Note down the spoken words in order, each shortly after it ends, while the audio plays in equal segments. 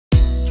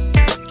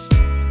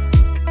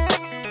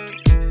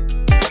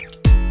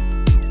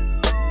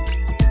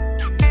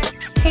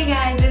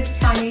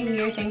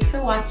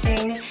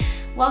watching.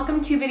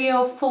 Welcome to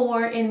video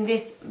 4 in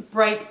this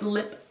bright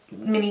lip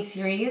mini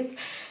series.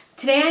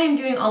 Today I am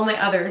doing all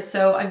my others,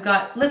 so I've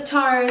got lip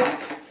tars,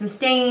 some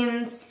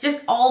stains,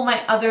 just all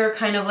my other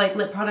kind of like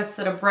lip products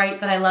that are bright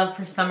that I love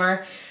for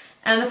summer.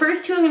 And the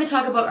first two I'm going to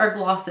talk about are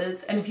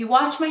glosses. And if you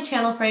watch my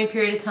channel for any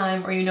period of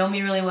time or you know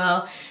me really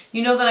well,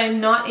 you know that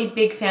I'm not a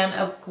big fan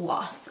of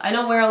gloss. I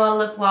don't wear a lot of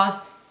lip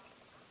gloss.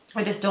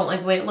 I just don't like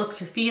the way it looks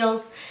or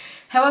feels.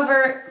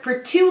 However, for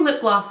two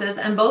lip glosses,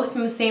 and both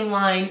from the same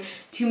line,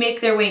 to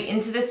make their way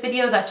into this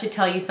video, that should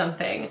tell you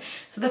something.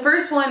 So the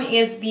first one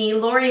is the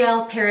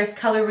L'Oreal Paris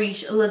Color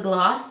Riche Le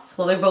Gloss.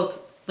 Well, they're both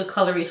the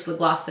Color Riche Le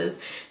Glosses.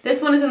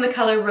 This one is in the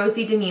color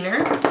Rosy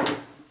Demeanor.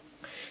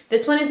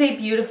 This one is a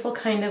beautiful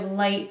kind of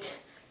light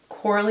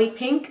corally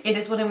pink. It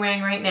is what I'm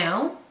wearing right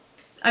now.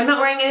 I'm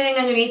not wearing anything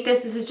underneath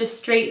this. This is just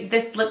straight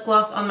this lip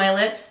gloss on my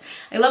lips.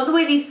 I love the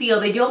way these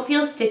feel. They don't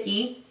feel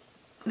sticky.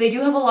 They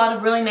do have a lot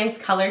of really nice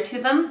color to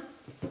them.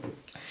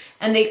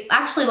 And they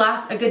actually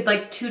last a good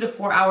like 2 to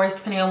 4 hours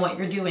depending on what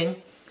you're doing.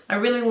 I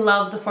really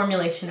love the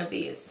formulation of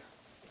these.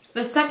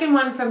 The second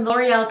one from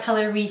L'Oreal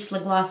Color Riche Le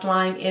Gloss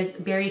line is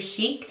Berry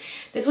Chic.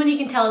 This one you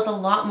can tell is a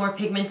lot more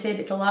pigmented.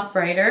 It's a lot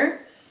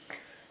brighter.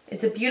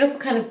 It's a beautiful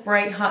kind of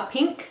bright hot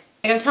pink.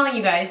 Like I'm telling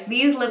you guys,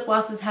 these lip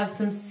glosses have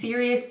some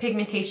serious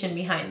pigmentation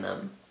behind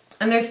them.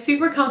 And they're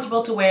super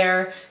comfortable to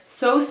wear.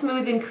 So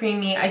smooth and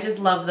creamy. I just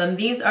love them.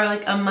 These are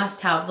like a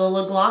must-have. The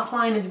Le Gloss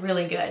line is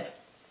really good.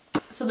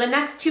 So the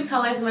next two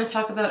colors I'm going to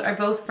talk about are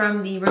both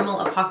from the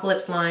Rimmel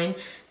Apocalypse line.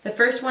 The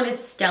first one is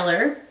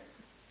Stellar.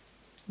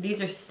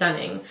 These are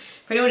stunning.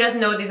 For anyone who doesn't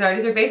know what these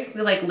are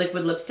basically like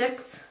liquid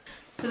lipsticks.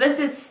 So this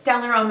is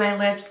Stellar on my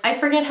lips. I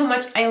forget how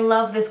much I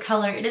love this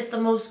color. It is the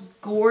most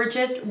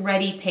gorgeous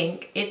reddy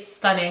pink. It's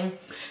stunning.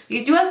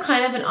 These do have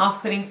kind of an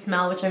off-putting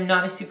smell, which I'm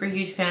not a super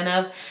huge fan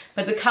of,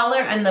 but the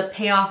color and the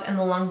payoff and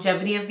the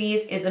longevity of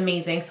these is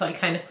amazing, so I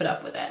kind of put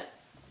up with it.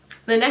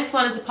 The next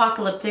one is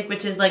Apocalyptic,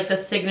 which is like the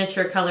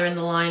signature color in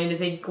the line. It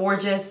is a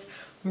gorgeous,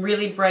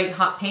 really bright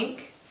hot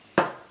pink.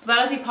 So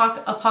that is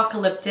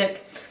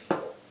Apocalyptic.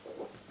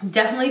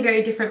 Definitely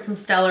very different from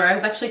Stellar. I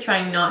was actually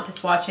trying not to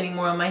swatch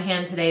anymore on my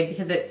hand today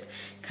because it's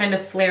kind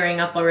of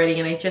flaring up already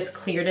and I just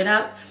cleared it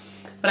up.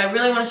 But I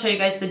really want to show you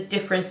guys the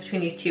difference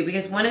between these two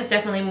because one is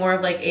definitely more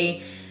of like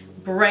a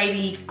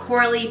brighty,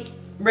 corally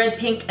red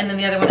pink, and then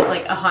the other one is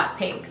like a hot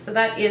pink. So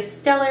that is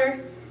Stellar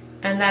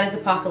and that is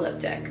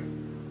Apocalyptic.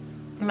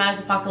 And that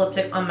is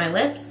Apocalyptic on my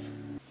lips.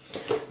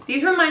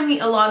 These remind me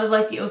a lot of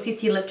like the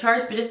OCC lip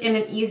tars, but just in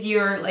an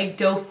easier like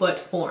doe foot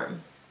form.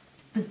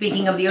 And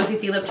speaking of the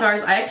OCC lip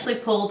tars, I actually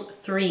pulled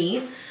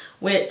 3,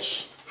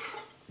 which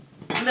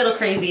is a little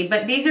crazy,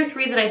 but these are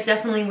 3 that I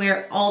definitely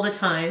wear all the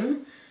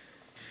time.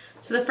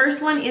 So the first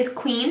one is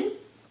Queen,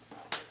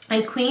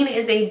 and Queen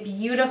is a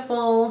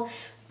beautiful,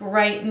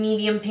 bright,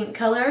 medium pink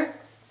color.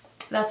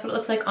 That's what it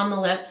looks like on the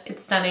lips.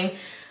 It's stunning.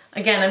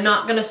 Again, I'm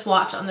not going to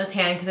swatch on this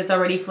hand because it's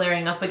already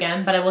flaring up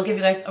again, but I will give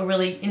you guys a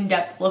really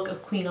in-depth look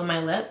of Queen on my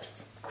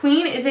lips.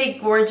 Queen is a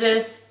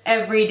gorgeous,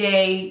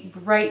 everyday,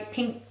 bright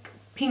pink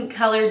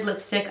colored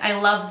lipstick. I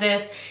love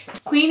this.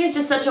 Queen is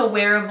just such a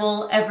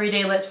wearable,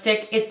 everyday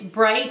lipstick. It's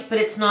bright, but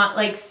it's not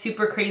like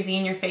super crazy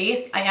in your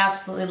face. I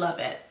absolutely love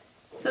it.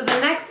 So the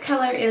next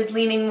color is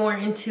leaning more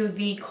into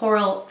the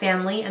coral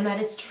family, and that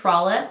is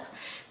Trollop.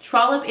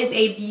 Trollop is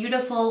a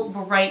beautiful,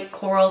 bright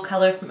coral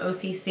color from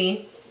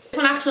OCC. This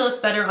one actually looks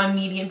better on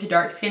medium to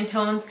dark skin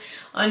tones.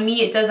 On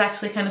me, it does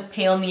actually kind of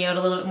pale me out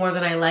a little bit more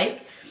than I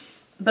like.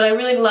 But I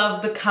really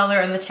love the color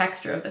and the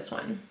texture of this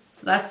one.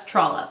 So that's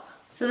Trollop.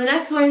 So the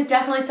next one is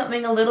definitely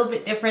something a little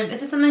bit different.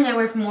 This is something I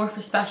wear more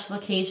for special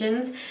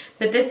occasions.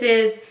 But this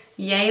is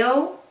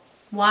Yaoi,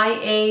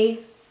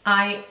 Y-A-I-O-I.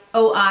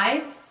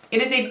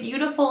 It is a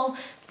beautiful,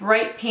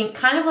 bright pink,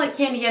 kind of like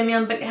Candy Yum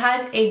Yum, but it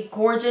has a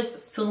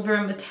gorgeous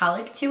silver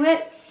metallic to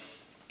it.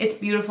 It's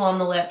beautiful on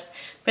the lips,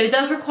 but it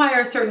does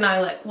require a certain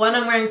eye look. One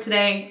I'm wearing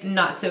today,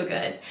 not so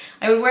good.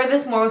 I would wear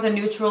this more with a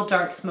neutral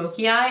dark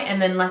smoky eye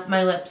and then let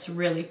my lips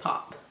really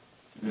pop.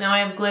 Now I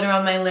have glitter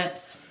on my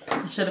lips.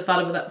 I should have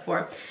thought about that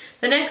before.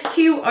 The next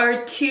two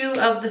are 2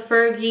 of the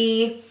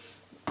Fergie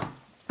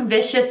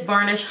Vicious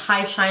Varnish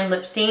High Shine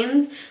Lip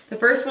Stains. The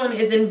first one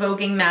is in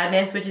Voguing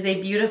Madness, which is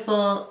a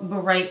beautiful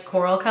bright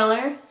coral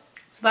color.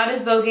 So that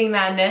is Voguing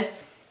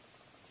Madness.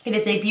 It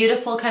is a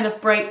beautiful kind of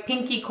bright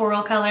pinky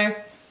coral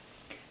color.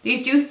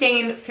 These do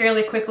stain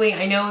fairly quickly.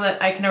 I know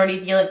that I can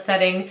already feel it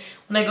setting.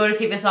 When I go to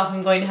take this off,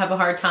 I'm going to have a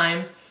hard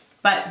time.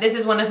 But this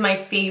is one of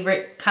my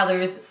favorite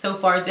colors so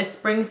far this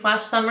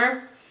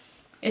spring/summer.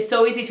 It's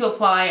so easy to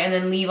apply and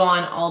then leave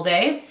on all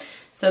day.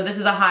 So this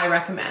is a high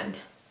recommend.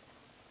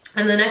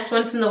 And the next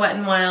one from the Wet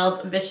n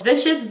Wild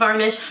Vicious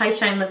Varnish High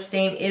Shine Lip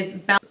Stain is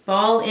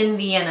Ball in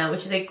Vienna,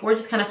 which is a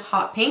gorgeous kind of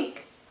hot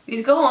pink.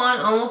 These go on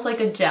almost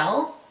like a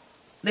gel.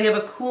 They have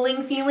a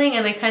cooling feeling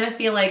and they kind of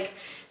feel like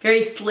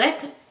very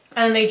slick.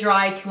 And they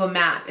dry to a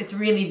matte. It's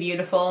really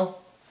beautiful.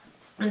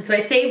 And so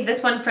I saved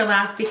this one for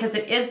last because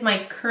it is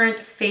my current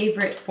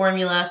favorite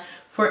formula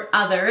for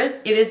others.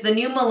 It is the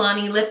new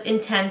Milani Lip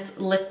Intense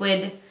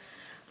Liquid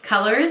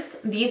colors.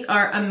 These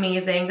are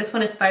amazing. This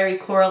one is Fiery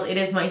Coral. It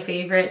is my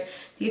favorite.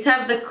 These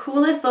have the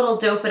coolest little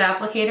doe foot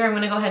applicator. I'm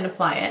gonna go ahead and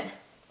apply it.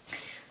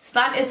 So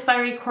that is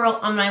Fiery Coral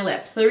on my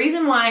lips. The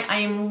reason why I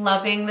am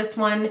loving this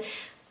one,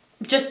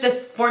 just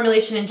this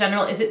formulation in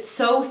general, is it's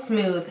so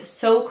smooth,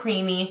 so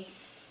creamy,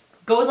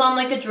 goes on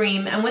like a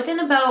dream, and within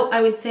about,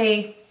 I would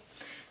say,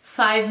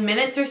 5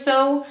 minutes or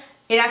so,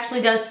 it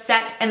actually does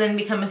set and then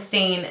become a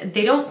stain.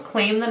 They don't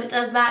claim that it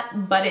does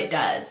that, but it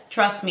does.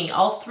 Trust me,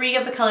 all 3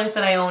 of the colors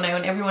that I own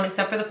every one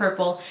except for the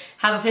purple,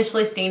 have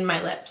officially stained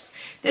my lips.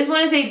 This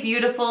one is a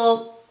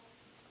beautiful,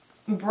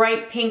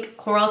 bright pink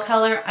coral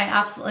color. I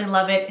absolutely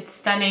love it. It's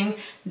stunning.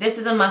 This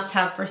is a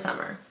must-have for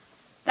summer.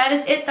 That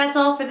is it. That's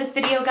all for this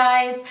video,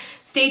 guys.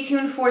 Stay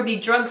tuned for the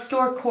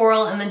drugstore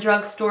coral and the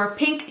drugstore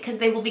pink because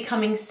they will be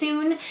coming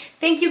soon.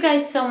 Thank you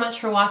guys so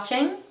much for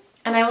watching,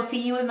 and I will see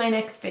you in my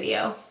next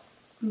video.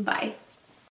 Bye.